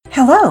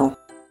Hello!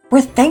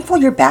 We're thankful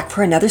you're back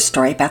for another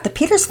story about the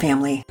Peters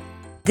family.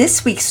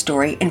 This week's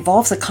story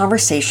involves a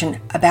conversation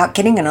about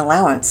getting an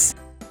allowance.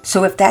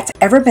 So if that's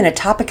ever been a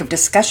topic of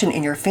discussion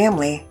in your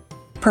family,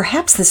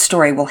 perhaps this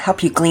story will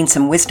help you glean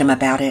some wisdom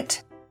about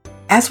it.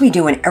 As we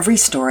do in every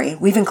story,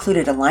 we've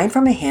included a line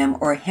from a hymn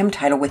or a hymn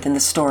title within the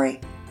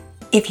story.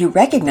 If you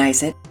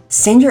recognize it,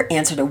 send your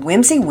answer to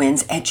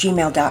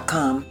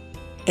whimsywins@gmail.com.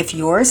 If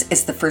yours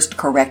is the first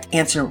correct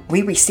answer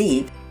we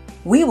receive,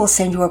 we will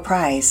send you a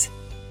prize.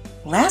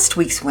 Last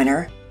week's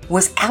winner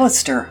was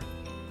Alistair,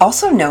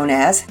 also known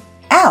as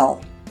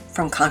Al,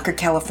 from Concord,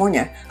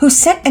 California, who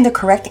sent in the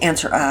correct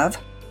answer of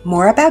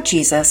More About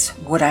Jesus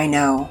Would I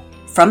Know,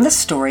 from the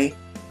story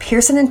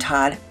Pearson and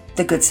Todd,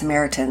 the Good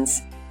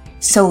Samaritans.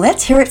 So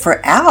let's hear it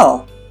for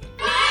Al.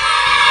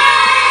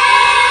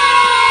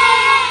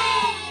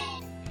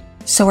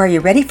 So are you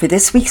ready for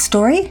this week's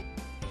story?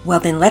 Well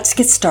then let's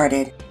get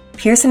started.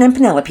 Pearson and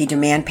Penelope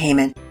demand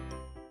payment.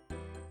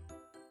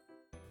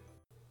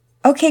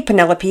 Okay,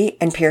 Penelope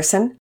and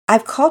Pearson,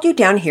 I've called you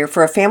down here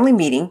for a family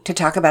meeting to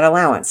talk about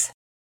allowance.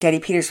 Daddy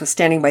Peters was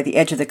standing by the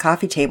edge of the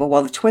coffee table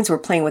while the twins were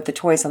playing with the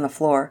toys on the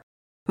floor.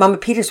 Mama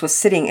Peters was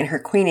sitting in her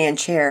Queen Anne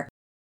chair,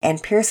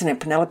 and Pearson and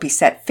Penelope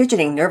sat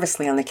fidgeting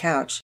nervously on the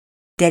couch.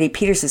 Daddy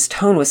Peters'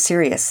 tone was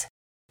serious.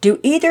 Do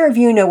either of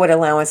you know what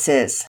allowance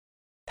is?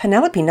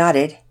 Penelope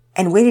nodded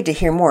and waited to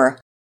hear more,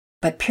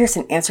 but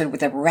Pearson answered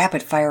with a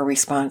rapid-fire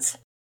response.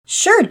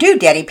 Sure do,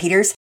 Daddy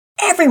Peters.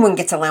 Everyone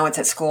gets allowance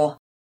at school.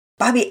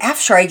 Bobby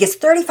Afshari gets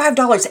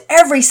 $35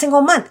 every single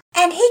month,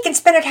 and he can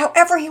spend it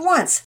however he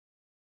wants.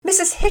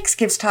 Mrs. Hicks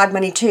gives Todd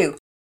money too,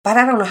 but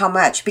I don't know how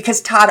much, because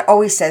Todd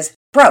always says,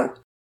 bro.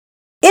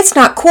 It's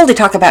not cool to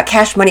talk about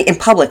cash money in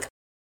public,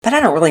 but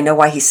I don't really know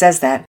why he says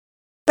that.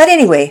 But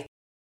anyway,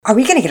 are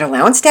we going to get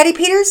allowance, Daddy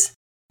Peters?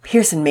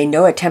 Pearson made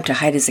no attempt to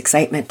hide his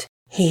excitement.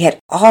 He had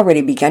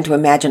already begun to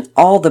imagine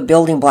all the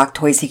building block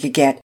toys he could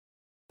get,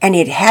 and he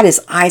had had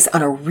his eyes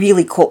on a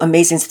really cool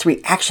Amazings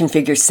 3 action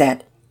figure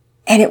set.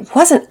 And it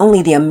wasn't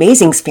only the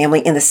Amazings family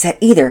in the set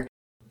either.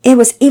 It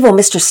was evil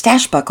Mr.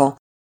 Stashbuckle,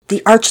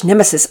 the arch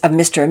nemesis of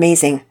Mr.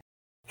 Amazing.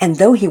 And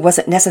though he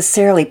wasn't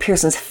necessarily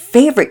Pearson's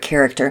favorite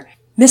character,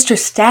 Mr.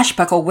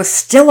 Stashbuckle was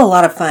still a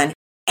lot of fun,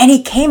 and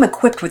he came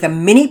equipped with a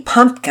mini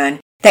pump gun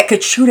that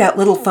could shoot out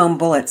little foam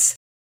bullets.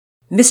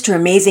 Mr.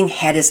 Amazing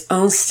had his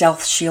own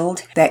stealth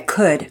shield that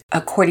could,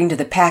 according to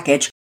the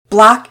package,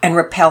 block and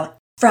repel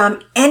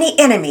from any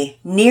enemy,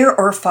 near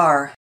or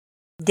far.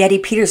 Daddy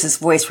Peters'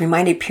 voice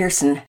reminded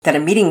Pearson that a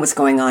meeting was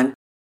going on,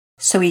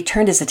 so he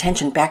turned his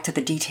attention back to the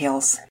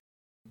details.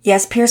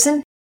 Yes,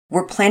 Pearson,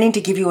 we're planning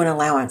to give you an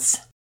allowance.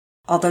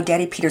 Although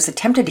Daddy Peters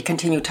attempted to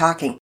continue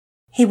talking,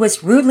 he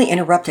was rudely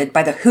interrupted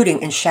by the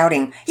hooting and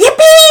shouting,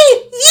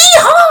 Yippee!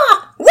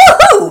 Yee-haw!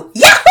 Woohoo!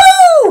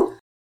 Yahoo!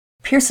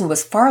 Pearson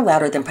was far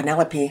louder than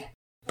Penelope,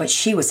 but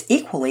she was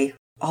equally,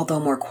 although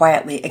more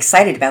quietly,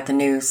 excited about the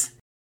news.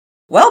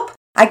 Welp,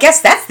 I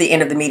guess that's the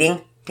end of the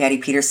meeting, Daddy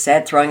Peters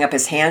said, throwing up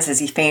his hands as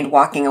he feigned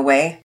walking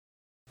away.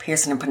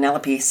 Pearson and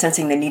Penelope,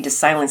 sensing the need to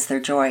silence their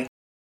joy,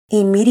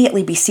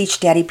 immediately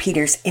beseeched Daddy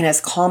Peters in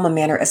as calm a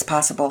manner as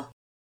possible.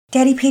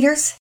 Daddy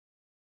Peters,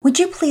 would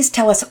you please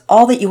tell us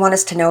all that you want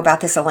us to know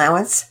about this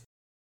allowance?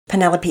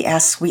 Penelope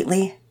asked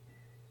sweetly.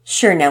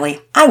 Sure,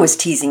 Nellie, I was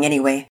teasing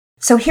anyway.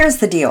 So here's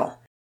the deal.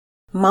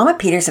 Mama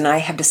Peters and I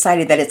have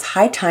decided that it's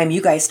high time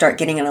you guys start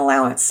getting an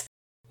allowance.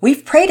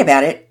 We've prayed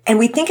about it, and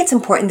we think it's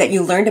important that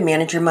you learn to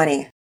manage your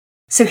money.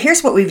 So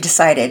here's what we've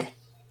decided.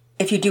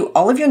 If you do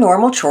all of your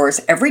normal chores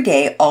every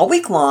day, all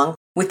week long,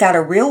 without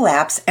a real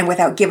lapse and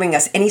without giving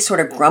us any sort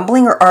of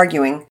grumbling or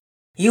arguing,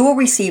 you will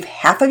receive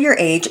half of your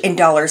age in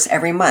dollars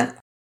every month.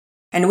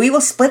 And we will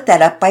split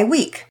that up by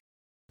week.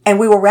 And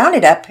we will round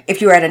it up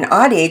if you're at an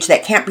odd age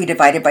that can't be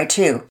divided by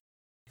 2.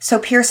 So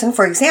Pearson,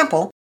 for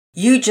example,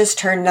 you just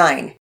turned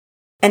 9.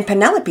 And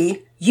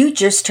Penelope, you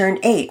just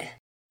turned 8.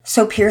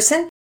 So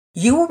Pearson,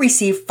 you will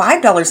receive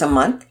 $5 a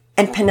month,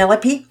 and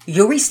Penelope,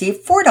 you'll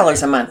receive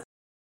 $4 a month.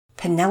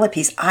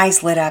 Penelope's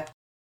eyes lit up.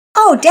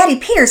 Oh, Daddy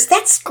Peters,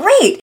 that's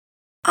great!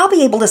 I'll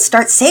be able to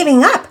start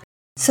saving up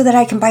so that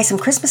I can buy some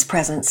Christmas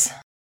presents.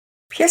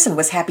 Pearson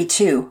was happy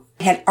too.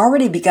 He had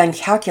already begun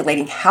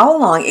calculating how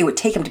long it would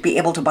take him to be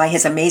able to buy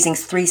his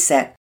Amazings 3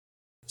 set.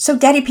 So,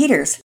 Daddy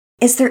Peters,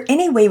 is there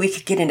any way we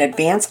could get an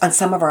advance on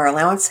some of our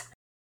allowance?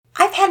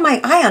 I've had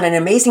my eye on an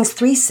Amazings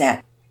 3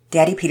 set.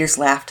 Daddy Peters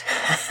laughed.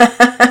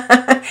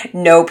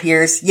 No,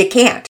 Piers, you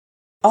can't.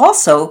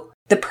 Also,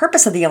 the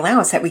purpose of the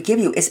allowance that we give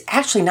you is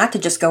actually not to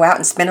just go out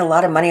and spend a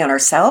lot of money on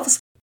ourselves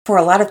for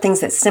a lot of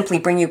things that simply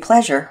bring you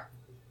pleasure.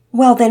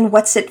 Well, then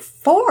what's it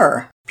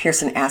for?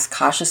 Pearson asked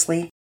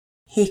cautiously.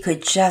 He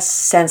could just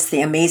sense the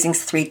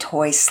Amazings 3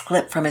 toy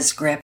slip from his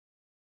grip.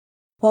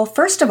 Well,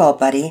 first of all,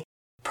 buddy,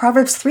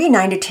 Proverbs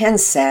 3:9-10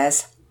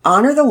 says,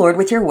 Honor the Lord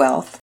with your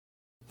wealth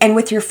and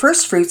with your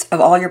first fruits of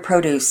all your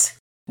produce.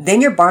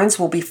 Then your barns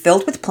will be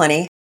filled with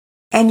plenty,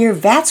 and your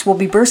vats will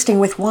be bursting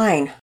with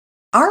wine.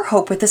 Our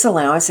hope with this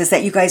allowance is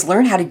that you guys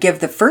learn how to give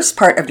the first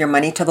part of your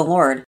money to the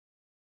Lord.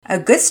 A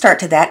good start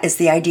to that is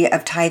the idea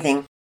of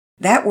tithing.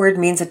 That word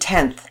means a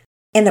tenth.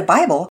 In the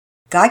Bible,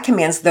 God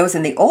commands those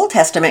in the Old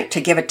Testament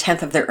to give a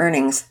tenth of their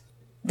earnings,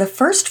 the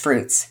first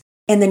fruits.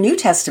 In the New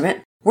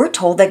Testament, we're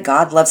told that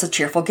God loves a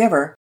cheerful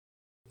giver.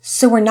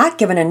 So we're not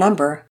given a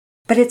number,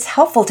 but it's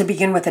helpful to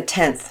begin with a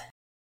tenth.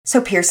 So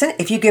Pearson,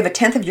 if you give a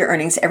tenth of your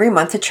earnings every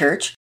month to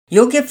church,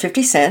 you'll give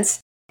 50 cents,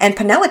 and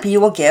Penelope,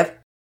 you will give,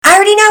 I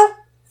already know,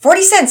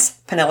 40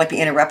 cents, Penelope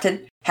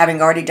interrupted,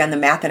 having already done the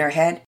math in her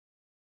head.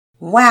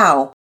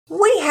 Wow,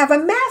 we have a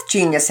math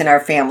genius in our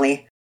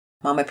family,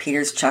 Mama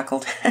Peters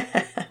chuckled.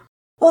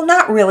 Well,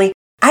 not really.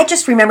 I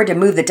just remembered to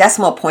move the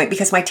decimal point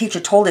because my teacher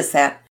told us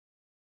that.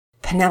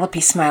 Penelope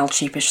smiled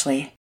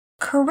sheepishly.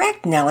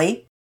 Correct,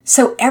 Nellie.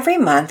 So every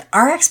month,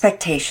 our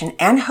expectation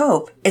and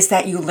hope is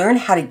that you learn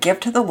how to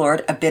give to the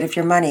Lord a bit of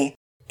your money.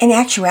 In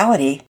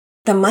actuality,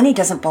 the money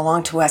doesn't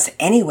belong to us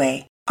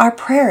anyway. Our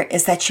prayer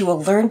is that you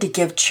will learn to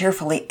give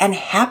cheerfully and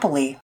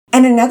happily.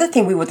 And another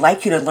thing we would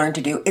like you to learn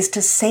to do is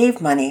to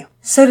save money.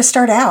 So to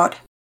start out,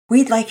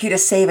 we'd like you to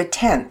save a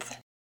tenth.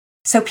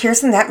 So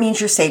Pearson, that means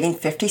you're saving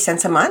 50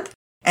 cents a month?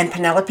 And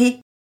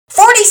Penelope,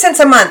 40 cents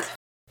a month,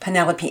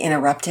 Penelope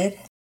interrupted.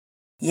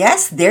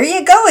 Yes, there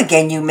you go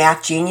again, you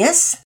math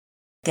genius.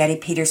 Daddy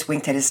Peters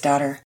winked at his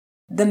daughter.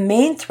 The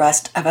main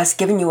thrust of us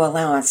giving you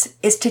allowance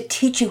is to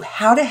teach you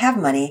how to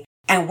have money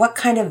and what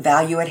kind of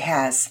value it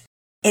has.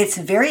 It's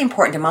very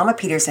important to Mama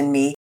Peters and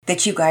me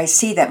that you guys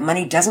see that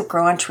money doesn't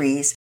grow on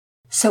trees.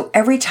 So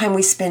every time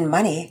we spend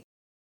money,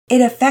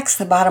 it affects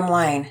the bottom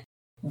line.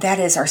 That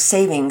is our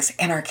savings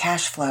and our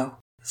cash flow.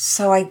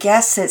 So I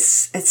guess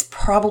it's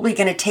probably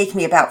going to take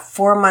me about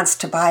 4 months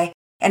to buy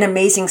an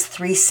Amazings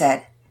 3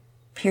 set.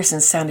 Pearson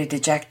sounded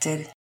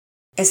dejected.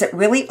 Is it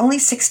really only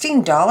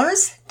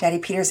 $16? Daddy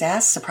Peters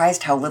asked,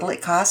 surprised how little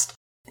it cost.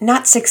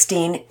 Not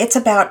 16, it's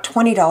about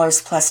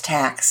 $20 plus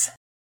tax,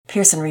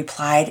 Pearson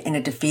replied in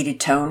a defeated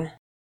tone.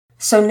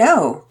 So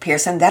no,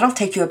 Pearson, that'll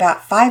take you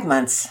about 5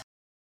 months.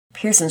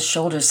 Pearson's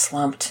shoulders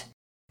slumped,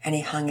 and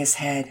he hung his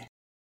head.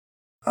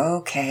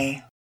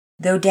 Okay.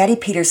 Though Daddy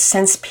Peters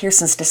sensed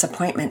Pearson's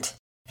disappointment,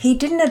 he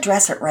didn't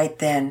address it right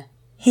then.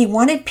 He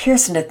wanted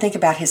Pearson to think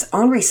about his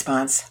own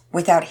response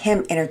without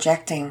him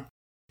interjecting.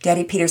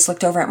 Daddy Peters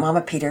looked over at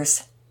Mama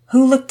Peters,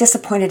 who looked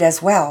disappointed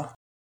as well,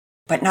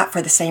 but not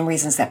for the same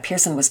reasons that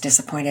Pearson was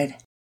disappointed.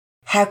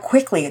 How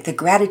quickly the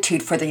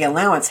gratitude for the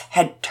allowance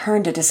had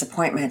turned to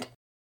disappointment.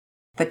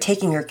 But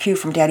taking her cue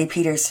from Daddy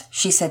Peters,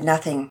 she said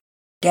nothing.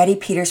 Daddy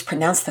Peters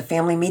pronounced the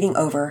family meeting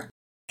over,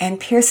 and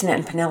Pearson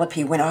and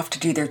Penelope went off to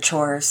do their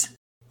chores.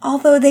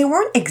 Although they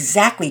weren't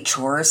exactly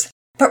chores,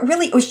 but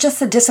really it was just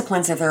the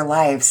disciplines of their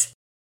lives.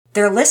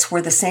 Their lists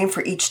were the same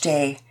for each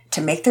day: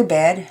 to make their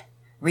bed,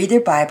 read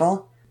their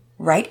Bible,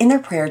 write in their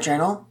prayer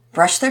journal,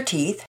 brush their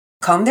teeth,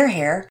 comb their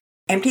hair,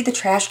 empty the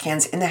trash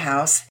cans in the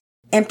house,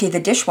 empty the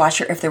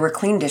dishwasher if there were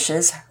clean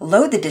dishes,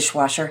 load the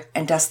dishwasher,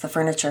 and dust the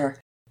furniture.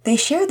 They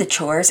shared the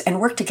chores and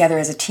worked together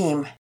as a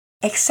team,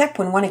 except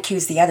when one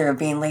accused the other of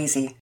being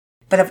lazy.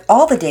 But of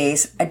all the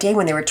days, a day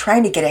when they were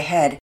trying to get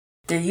ahead,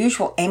 their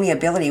usual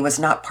amiability was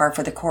not par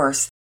for the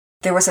course.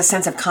 There was a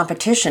sense of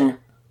competition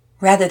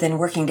rather than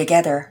working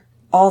together.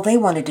 All they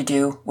wanted to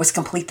do was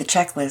complete the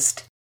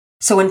checklist.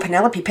 So when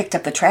Penelope picked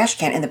up the trash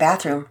can in the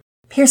bathroom,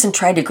 Pearson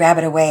tried to grab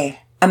it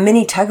away. A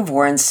mini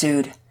tug-of-war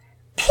ensued.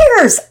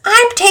 Piers,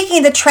 I'm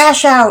taking the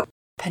trash out!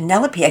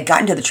 Penelope had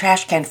gotten to the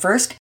trash can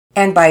first,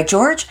 and by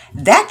George,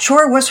 that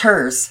chore was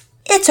hers.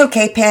 It's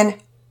okay, Pen.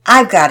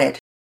 I've got it.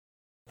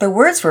 The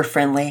words were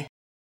friendly,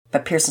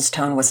 but Pearson's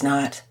tone was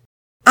not.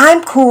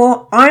 I'm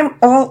cool. I'm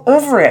all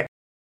over it,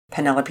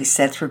 Penelope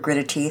said through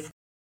gritted teeth.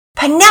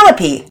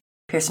 Penelope!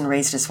 Pearson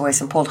raised his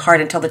voice and pulled hard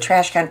until the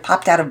trash can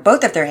popped out of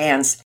both of their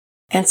hands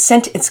and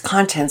sent its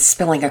contents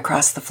spilling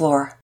across the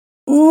floor.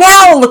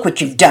 Now look what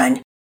you've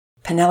done!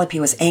 Penelope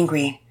was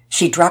angry.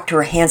 She dropped to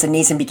her hands and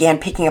knees and began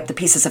picking up the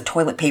pieces of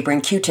toilet paper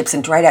and Q-tips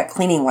and dried-out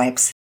cleaning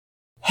wipes.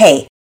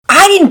 Hey,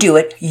 I didn't do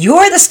it.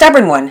 You're the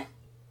stubborn one.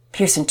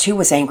 Pearson, too,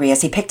 was angry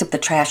as he picked up the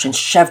trash and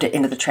shoved it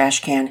into the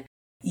trash can.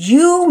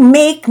 You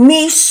make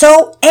me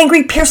so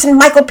angry, Pearson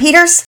Michael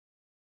Peters!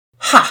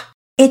 Ha!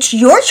 It's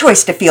your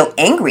choice to feel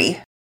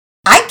angry.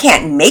 I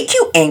can't make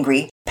you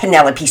angry,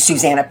 Penelope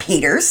Susanna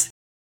Peters.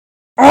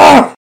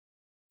 Ugh!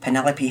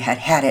 Penelope had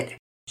had it.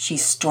 She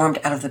stormed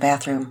out of the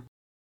bathroom.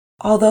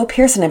 Although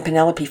Pearson and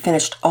Penelope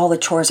finished all the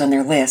chores on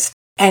their list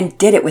and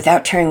did it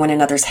without tearing one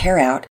another's hair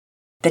out,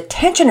 the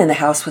tension in the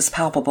house was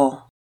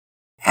palpable.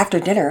 After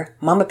dinner,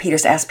 Mama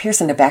Peters asked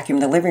Pearson to vacuum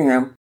the living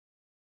room.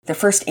 The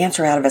first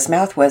answer out of his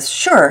mouth was,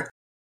 Sure,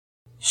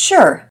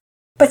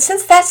 but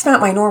since that's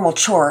not my normal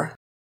chore,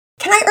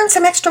 can I earn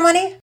some extra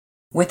money?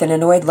 With an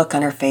annoyed look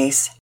on her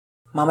face,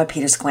 Mama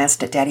Peters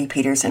glanced at Daddy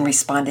Peters and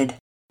responded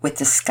with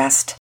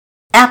disgust.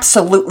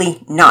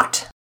 Absolutely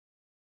not.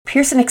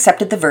 Pearson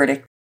accepted the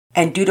verdict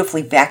and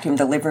dutifully vacuumed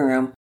the living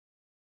room,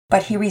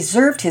 but he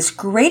reserved his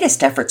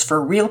greatest efforts for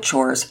real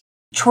chores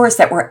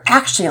that were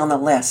actually on the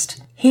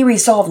list. He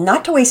resolved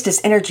not to waste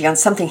his energy on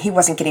something he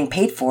wasn't getting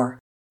paid for.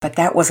 But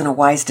that wasn't a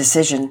wise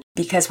decision,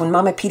 because when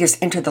Mama Peters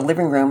entered the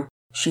living room,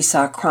 she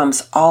saw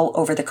crumbs all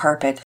over the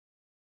carpet.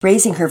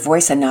 Raising her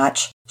voice a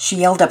notch, she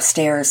yelled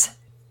upstairs,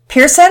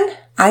 Pearson,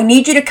 I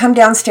need you to come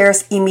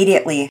downstairs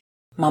immediately.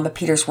 Mama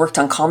Peters worked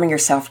on calming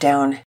herself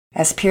down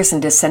as Pearson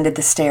descended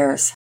the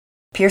stairs.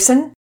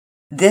 Pearson,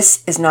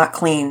 this is not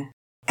clean.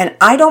 And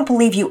I don't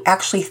believe you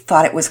actually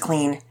thought it was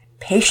clean.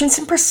 Patience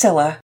and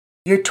Priscilla,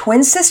 your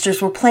twin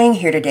sisters, were playing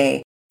here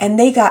today, and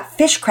they got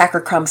fish cracker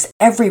crumbs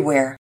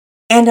everywhere.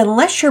 And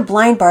unless you're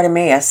blind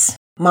Bartimaeus,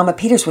 Mama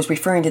Peters was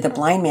referring to the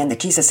blind man that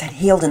Jesus had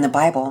healed in the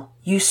Bible,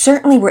 you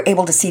certainly were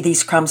able to see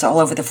these crumbs all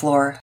over the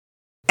floor.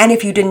 And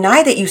if you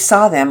deny that you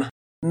saw them,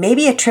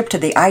 maybe a trip to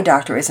the eye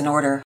doctor is in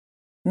order.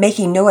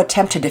 Making no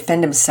attempt to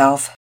defend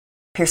himself,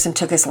 Pearson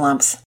took his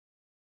lumps.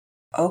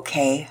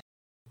 Okay,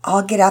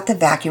 I'll get out the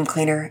vacuum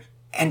cleaner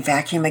and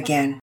vacuum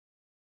again.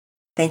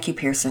 Thank you,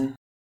 Pearson.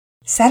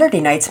 Saturday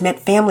nights meant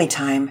family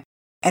time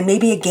and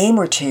maybe a game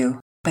or two,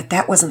 but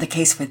that wasn't the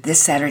case with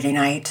this Saturday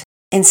night.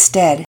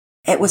 Instead,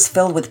 it was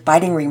filled with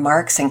biting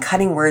remarks and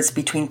cutting words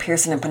between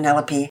Pearson and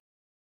Penelope,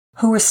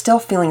 who were still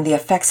feeling the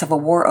effects of a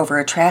war over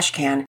a trash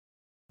can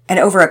and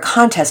over a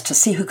contest to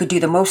see who could do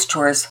the most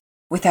chores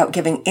without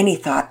giving any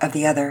thought of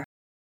the other.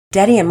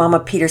 Daddy and Mama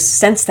Peters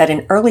sensed that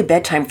an early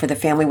bedtime for the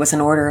family was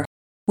in order,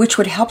 which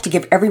would help to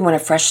give everyone a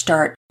fresh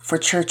start for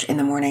church in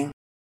the morning.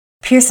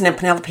 Pearson and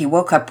Penelope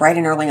woke up bright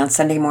and early on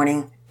Sunday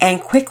morning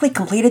and quickly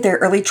completed their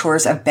early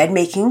chores of bed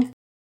making,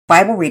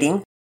 Bible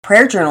reading,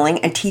 prayer journaling,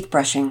 and teeth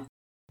brushing.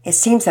 It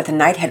seems that the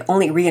night had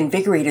only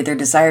reinvigorated their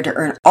desire to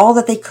earn all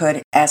that they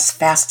could as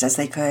fast as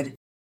they could.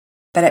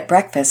 But at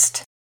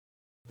breakfast,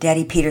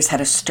 Daddy Peters had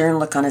a stern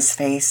look on his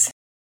face.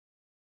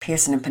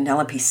 Pearson and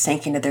Penelope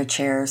sank into their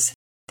chairs.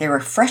 They were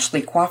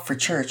freshly coiffed for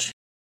church,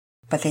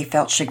 but they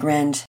felt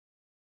chagrined.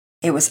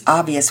 It was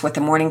obvious what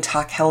the morning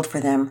talk held for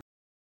them,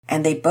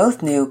 and they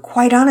both knew,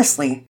 quite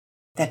honestly,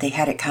 that they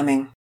had it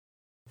coming.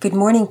 Good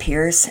morning,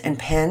 Piers and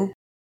Pen.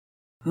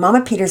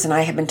 Mama Peters and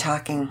I have been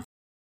talking.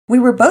 We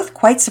were both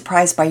quite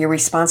surprised by your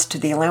response to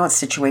the allowance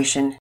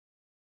situation.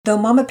 Though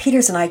Mama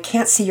Peters and I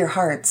can't see your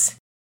hearts,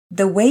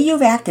 the way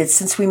you've acted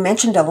since we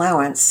mentioned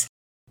allowance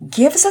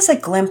gives us a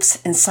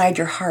glimpse inside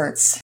your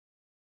hearts.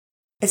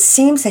 It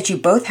seems that you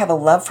both have a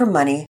love for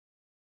money,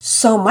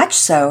 so much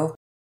so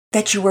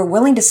that you were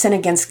willing to sin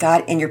against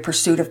God in your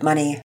pursuit of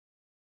money.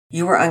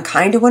 You were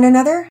unkind to one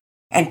another,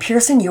 and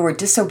Pearson, you were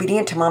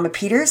disobedient to Mama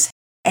Peters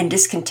and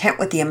discontent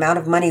with the amount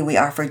of money we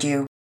offered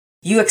you.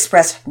 You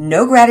expressed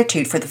no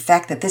gratitude for the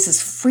fact that this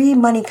is free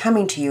money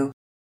coming to you.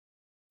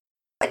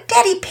 But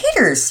Daddy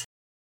Peters,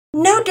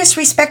 no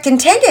disrespect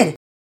intended,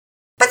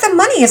 but the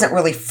money isn't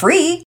really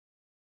free,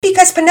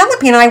 because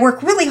Penelope and I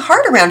work really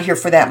hard around here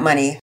for that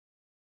money.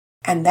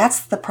 And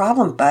that's the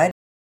problem, Bud.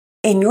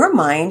 In your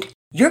mind,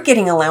 you're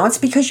getting allowance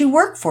because you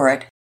work for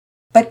it.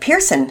 But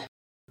Pearson,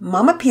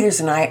 Mama Peters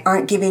and I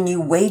aren't giving you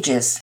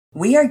wages.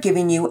 We are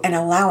giving you an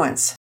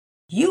allowance.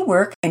 You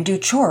work and do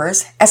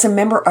chores as a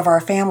member of our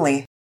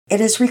family.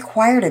 It is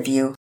required of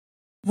you.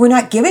 We're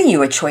not giving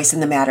you a choice in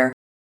the matter.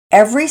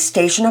 Every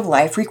station of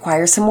life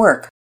requires some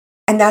work.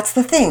 And that's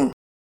the thing.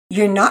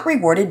 You're not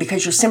rewarded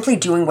because you're simply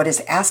doing what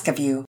is asked of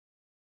you.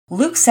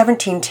 Luke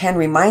 17:10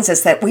 reminds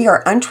us that we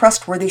are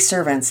untrustworthy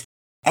servants,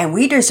 and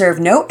we deserve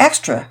no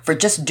extra for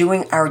just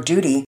doing our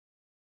duty.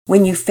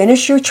 When you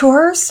finish your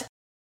chores,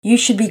 you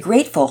should be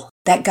grateful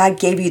that God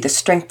gave you the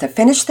strength to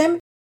finish them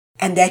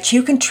and that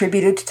you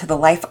contributed to the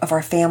life of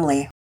our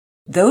family.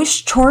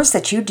 Those chores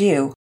that you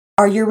do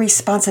are your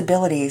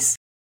responsibilities.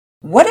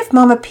 What if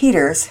Mama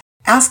Peters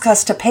asked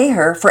us to pay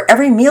her for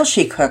every meal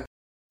she cooked?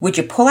 Would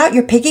you pull out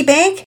your piggy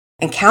bank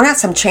and count out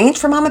some change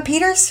for Mama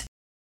Peters?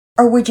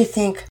 Or would you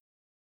think,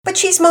 but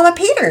she's Mama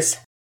Peters.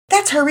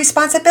 That's her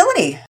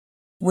responsibility.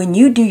 When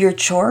you do your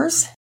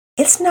chores,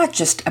 it's not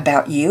just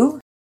about you.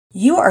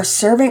 You are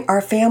serving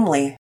our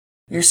family.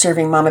 You're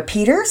serving Mama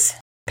Peters,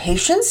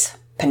 Patience,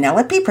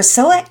 Penelope,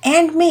 Priscilla,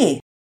 and me.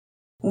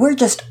 We're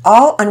just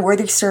all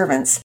unworthy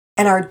servants,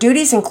 and our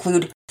duties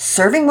include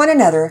serving one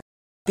another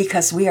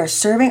because we are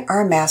serving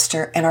our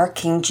Master and our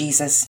King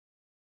Jesus.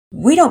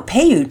 We don't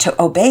pay you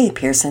to obey,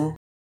 Pearson.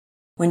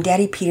 When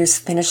Daddy Peters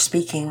finished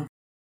speaking,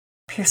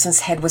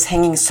 Pearson's head was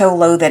hanging so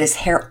low that his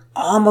hair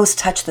almost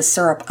touched the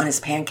syrup on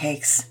his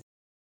pancakes.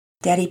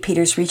 Daddy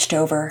Peters reached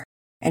over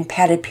and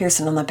patted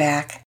Pearson on the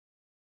back.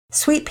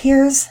 Sweet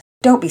Piers,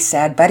 don't be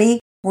sad, buddy.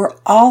 We're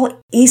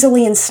all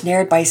easily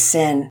ensnared by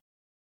sin.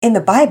 In the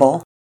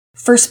Bible,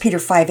 1 Peter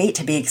 5:8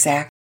 to be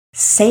exact,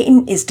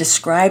 Satan is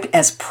described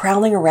as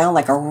prowling around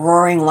like a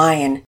roaring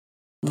lion,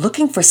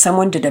 looking for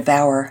someone to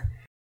devour.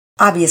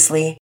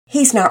 Obviously,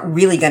 he's not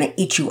really going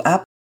to eat you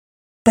up,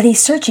 but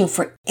he's searching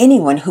for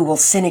anyone who will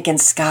sin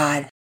against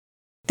God.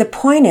 The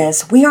point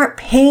is, we aren't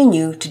paying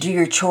you to do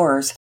your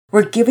chores.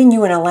 We're giving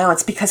you an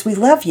allowance because we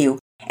love you,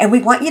 and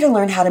we want you to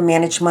learn how to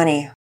manage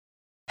money.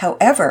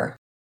 However,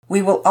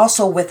 we will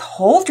also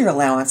withhold your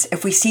allowance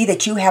if we see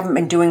that you haven't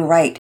been doing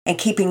right and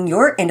keeping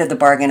your end of the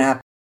bargain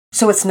up.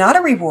 So it's not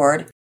a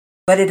reward,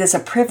 but it is a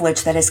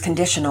privilege that is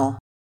conditional.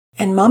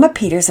 And Mama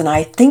Peters and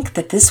I think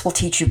that this will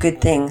teach you good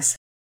things.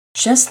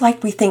 Just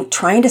like we think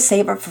trying to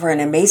save up for an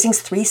Amazings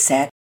 3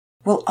 set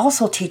will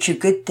also teach you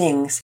good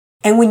things.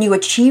 And when you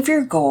achieve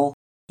your goal,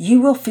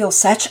 you will feel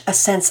such a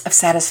sense of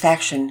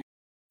satisfaction.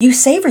 You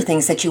savor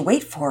things that you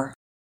wait for.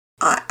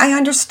 I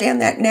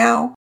understand that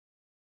now.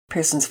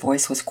 Pearson's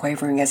voice was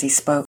quavering as he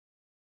spoke.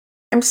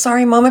 I'm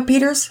sorry, Mama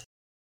Peters,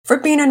 for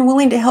being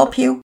unwilling to help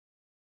you.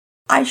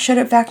 I should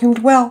have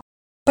vacuumed well,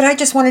 but I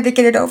just wanted to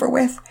get it over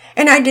with,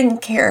 and I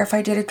didn't care if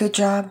I did a good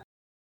job.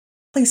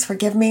 Please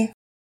forgive me.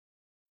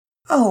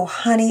 Oh,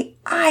 honey,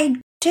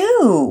 I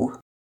do.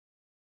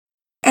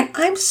 And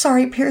I'm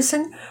sorry,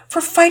 Pearson,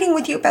 for fighting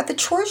with you about the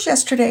chores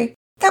yesterday.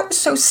 That was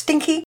so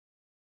stinky.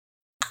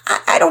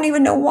 I don't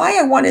even know why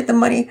I wanted the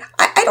money.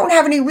 I don't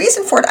have any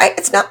reason for it.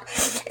 It's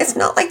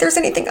not like there's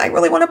anything I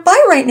really want to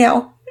buy right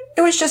now.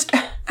 I was just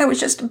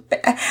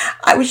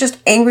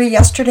angry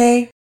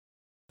yesterday,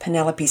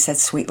 Penelope said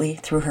sweetly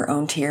through her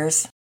own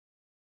tears.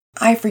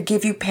 I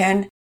forgive you,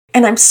 Pen,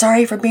 and I'm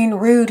sorry for being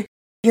rude.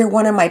 You're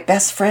one of my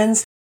best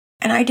friends,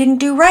 and I didn't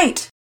do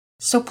right.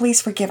 So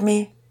please forgive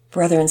me.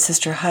 Brother and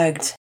sister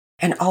hugged,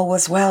 and all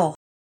was well.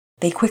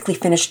 They quickly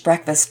finished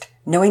breakfast,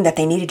 knowing that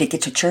they needed to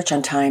get to church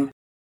on time.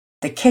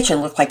 The kitchen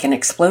looked like an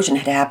explosion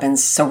had happened,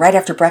 so right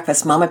after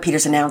breakfast, Mama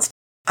Peters announced,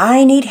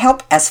 I need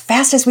help as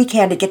fast as we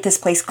can to get this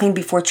place clean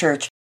before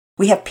church.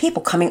 We have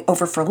people coming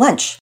over for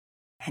lunch.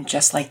 And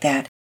just like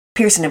that,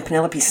 Pearson and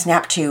Penelope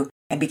snapped to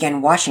and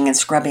began washing and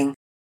scrubbing.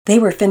 They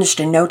were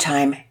finished in no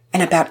time,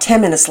 and about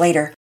 10 minutes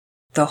later,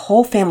 the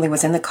whole family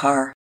was in the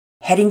car,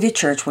 heading to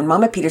church when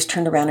Mama Peters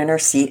turned around in her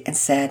seat and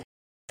said,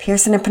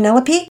 Pearson and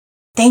Penelope,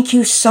 thank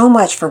you so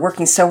much for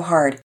working so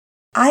hard.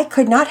 I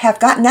could not have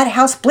gotten that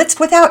house blitzed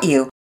without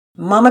you.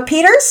 Mama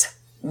Peters,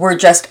 we're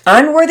just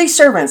unworthy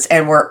servants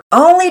and we're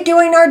only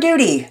doing our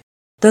duty.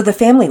 Though the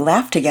family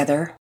laughed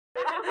together,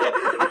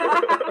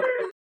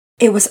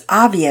 it was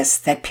obvious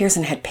that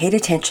Pearson had paid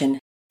attention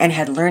and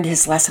had learned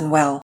his lesson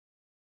well.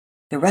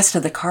 The rest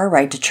of the car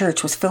ride to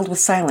church was filled with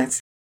silence,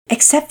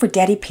 except for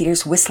Daddy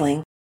Peters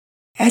whistling,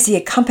 as he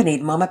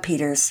accompanied Mama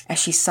Peters as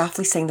she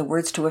softly sang the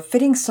words to a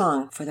fitting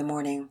song for the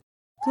morning.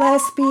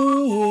 Blessed be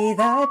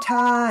the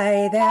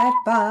tie that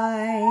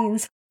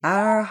binds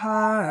our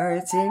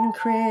hearts in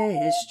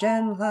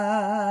Christian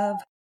love,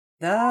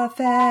 the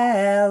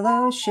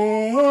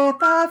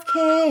fellowship of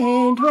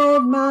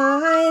kindred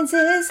minds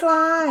is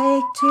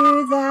like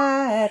to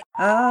that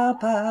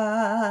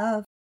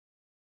above.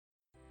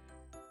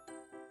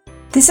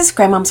 This is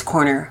Grandmom's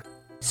Corner.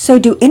 So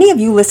do any of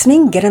you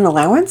listening get an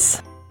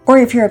allowance? Or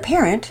if you're a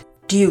parent,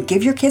 do you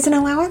give your kids an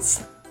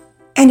allowance?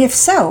 And if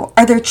so,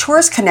 are there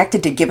chores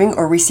connected to giving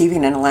or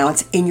receiving an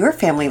allowance in your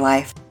family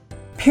life?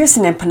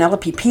 Pearson and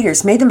Penelope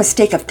Peters made the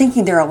mistake of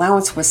thinking their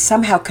allowance was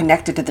somehow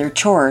connected to their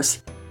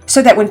chores,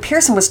 so that when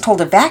Pearson was told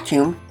to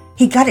vacuum,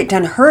 he got it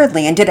done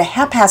hurriedly and did a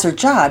haphazard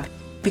job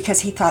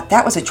because he thought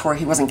that was a chore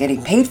he wasn't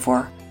getting paid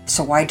for,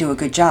 so why do a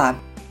good job?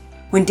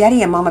 When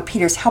Daddy and Mama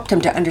Peters helped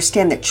him to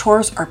understand that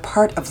chores are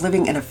part of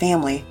living in a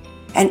family,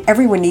 and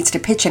everyone needs to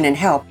pitch in and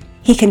help,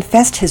 he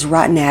confessed his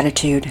rotten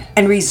attitude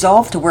and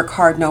resolved to work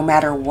hard no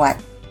matter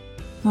what.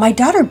 My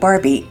daughter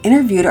Barbie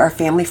interviewed our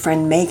family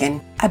friend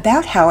Megan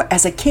about how,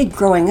 as a kid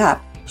growing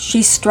up,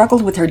 she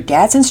struggled with her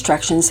dad's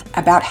instructions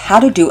about how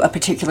to do a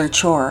particular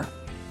chore.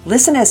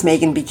 Listen as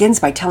Megan begins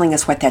by telling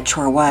us what that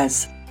chore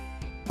was.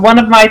 One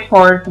of my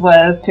chores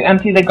was to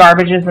empty the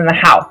garbages in the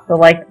house. So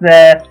like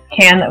the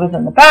can that was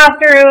in the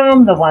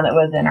bathroom, the one that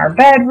was in our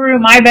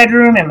bedroom, my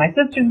bedroom, and my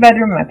sister's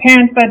bedroom, and my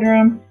parents'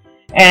 bedroom.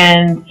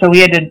 And so we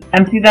had to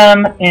empty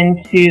them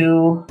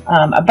into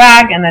a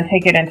bag and then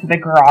take it into the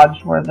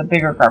garage where the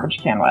bigger garbage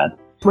can was.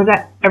 Was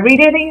that every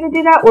day that you had to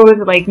do that, or was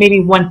it like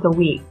maybe once a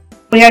week?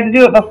 We had to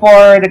do it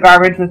before the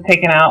garbage was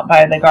taken out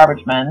by the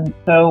garbage men.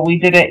 So we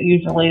did it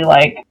usually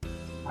like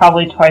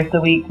probably twice a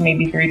week,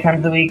 maybe 3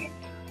 times a week.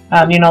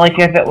 Like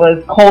if it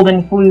was cold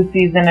and flu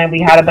season and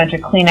we had a bunch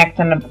of Kleenex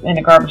in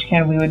a garbage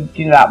can, we would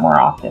do that more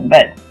often.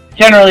 But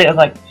generally it was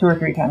like 2 or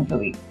 3 times a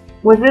week.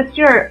 Was this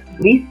your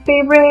least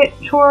favorite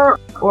chore,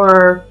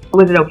 or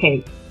was it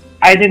okay?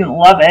 I didn't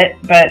love it,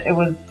 but it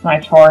was my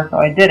chore, so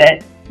I did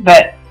it.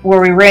 But where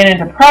we ran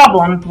into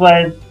problems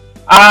was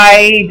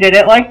I did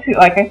it like 2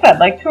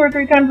 or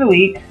 3 times a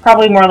week,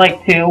 probably more like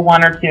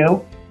 1 or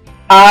 2.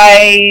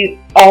 I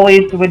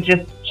always would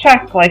just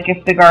check, like,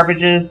 if the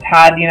garbages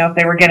had, if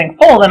they were getting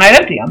full, then I'd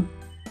empty them.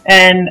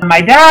 And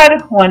my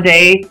dad one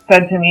day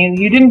said to me,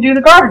 "You didn't do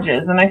the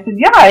garbages." And I said,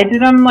 "Yeah, I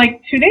did them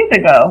like 2 days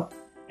ago."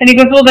 And he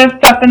goes, "Well, there's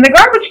stuff in the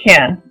garbage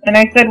can." And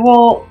I said,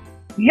 "Well,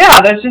 yeah,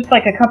 there's just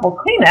like a couple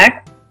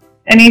Kleenex."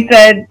 And he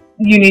said,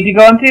 "You need to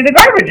go empty the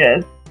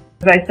garbages."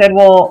 And I said,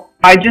 "Well,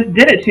 I just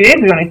did it 2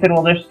 days ago." And he said,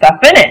 "Well, there's stuff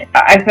in it."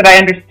 I said, "I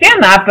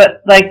understand that,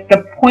 but like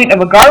the point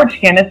of a garbage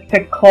can is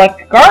to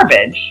collect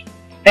garbage."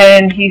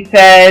 And he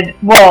said,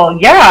 "Well,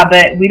 yeah,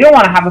 but we don't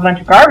want to have a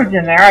bunch of garbage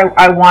in there.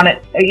 I want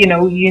it,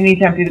 you need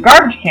to empty the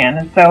garbage can."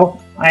 And so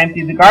I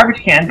emptied the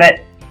garbage can,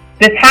 but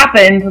this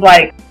happened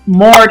like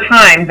more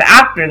times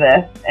after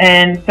this,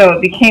 and so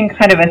it became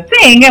kind of a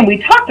thing, and we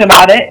talked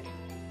about it.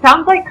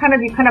 Sounds like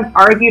you kind of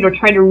argued or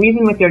tried to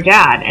reason with your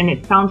dad, and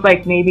it sounds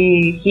like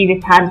maybe he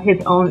just had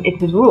it's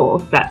his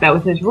rules. That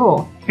was his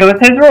rule. It was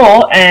his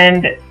rule,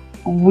 and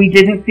we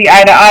didn't see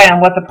eye to eye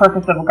on what the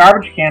purpose of a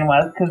garbage can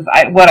was, because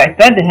what I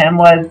said to him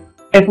was,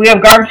 if we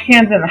have garbage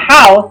cans in the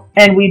house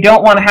and we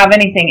don't want to have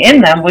anything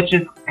in them, which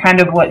is kind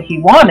of what he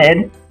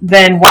wanted,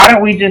 then why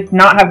don't we just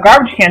not have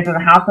garbage cans in the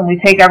house and we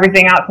take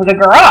everything out to the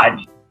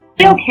garage? Is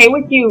he okay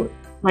with you,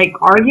 like,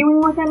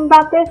 arguing with him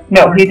about this?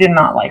 No, he did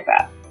not like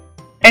that.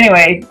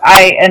 Anyway,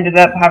 I ended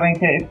up having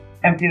to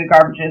empty the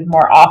garbages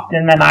more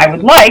often than I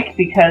would like,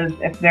 because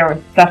if there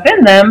was stuff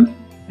in them,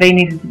 they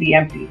needed to be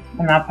emptied,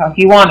 and that's how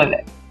he wanted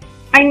it.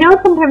 I know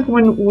sometimes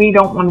when we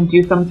don't want to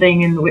do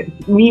something and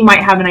we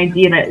might have an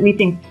idea that we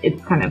think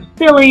it's kind of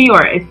silly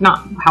or it's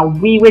not how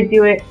we would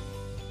do it.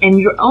 In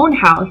your own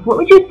house, what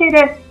would you say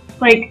to,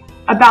 like,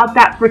 about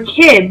that for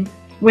kids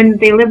when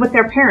they live with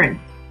their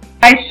parents?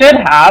 I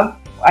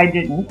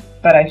didn't,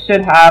 but I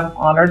should have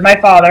honored my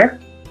father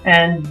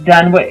and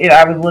done what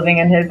I was living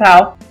in his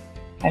house.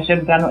 I should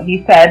have done what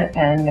he said,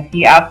 and if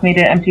he asked me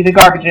to empty the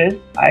garbages,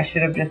 I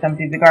should have just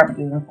emptied the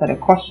garbages instead of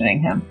questioning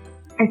him.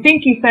 I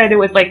think you said it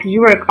was like, because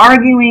you were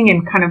arguing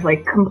and kind of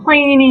like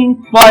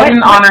complaining. Well, I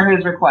didn't honor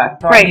his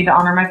request, so right. I need to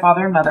honor my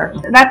father and mother.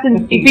 That's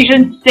in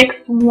Ephesians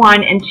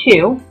 6:1 and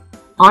 2.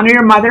 Honor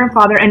your mother and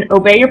father and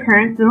obey your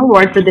parents in the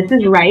Lord, for this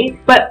is right.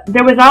 But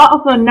there was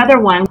also another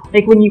one,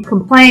 like when you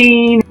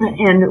complain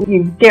and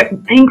you get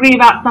angry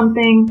about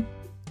something.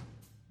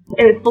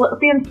 It's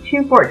Philippians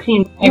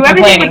 2:14. Do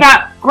everything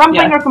without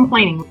grumbling or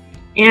complaining.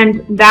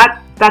 And that's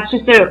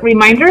just a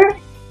reminder.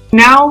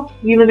 Now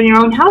you live in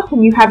your own house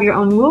and you have your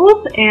own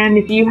rules, and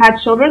if you had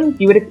children,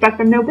 you would expect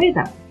them to obey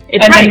them.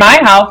 And right. In my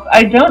house,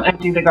 I don't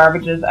empty the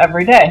garbages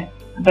every day.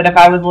 But if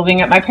I was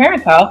living at my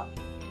parents' house,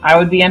 I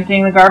would be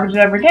emptying the garbages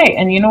every day.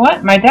 And you know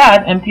what? My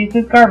dad empties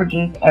his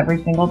garbages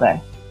every single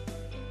day.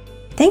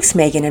 Thanks,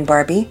 Megan and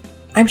Barbie.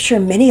 I'm sure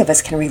many of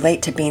us can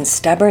relate to being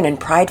stubborn and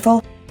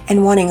prideful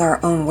and wanting our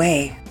own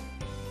way.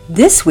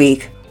 This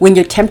week, when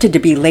you're tempted to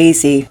be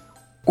lazy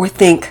or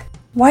think,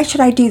 why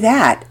should I do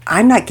that?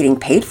 I'm not getting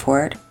paid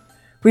for it.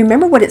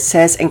 Remember what it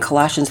says in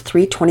Colossians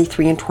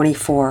 3:23 and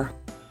 24.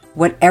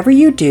 Whatever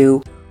you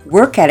do,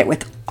 work at it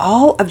with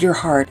all of your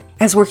heart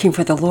as working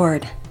for the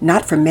Lord,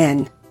 not for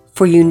men.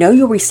 For you know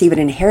you'll receive an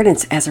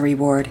inheritance as a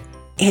reward.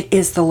 It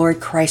is the Lord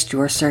Christ you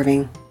are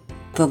serving.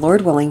 The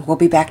Lord willing, we'll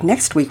be back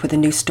next week with a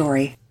new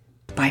story.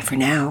 Bye for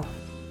now.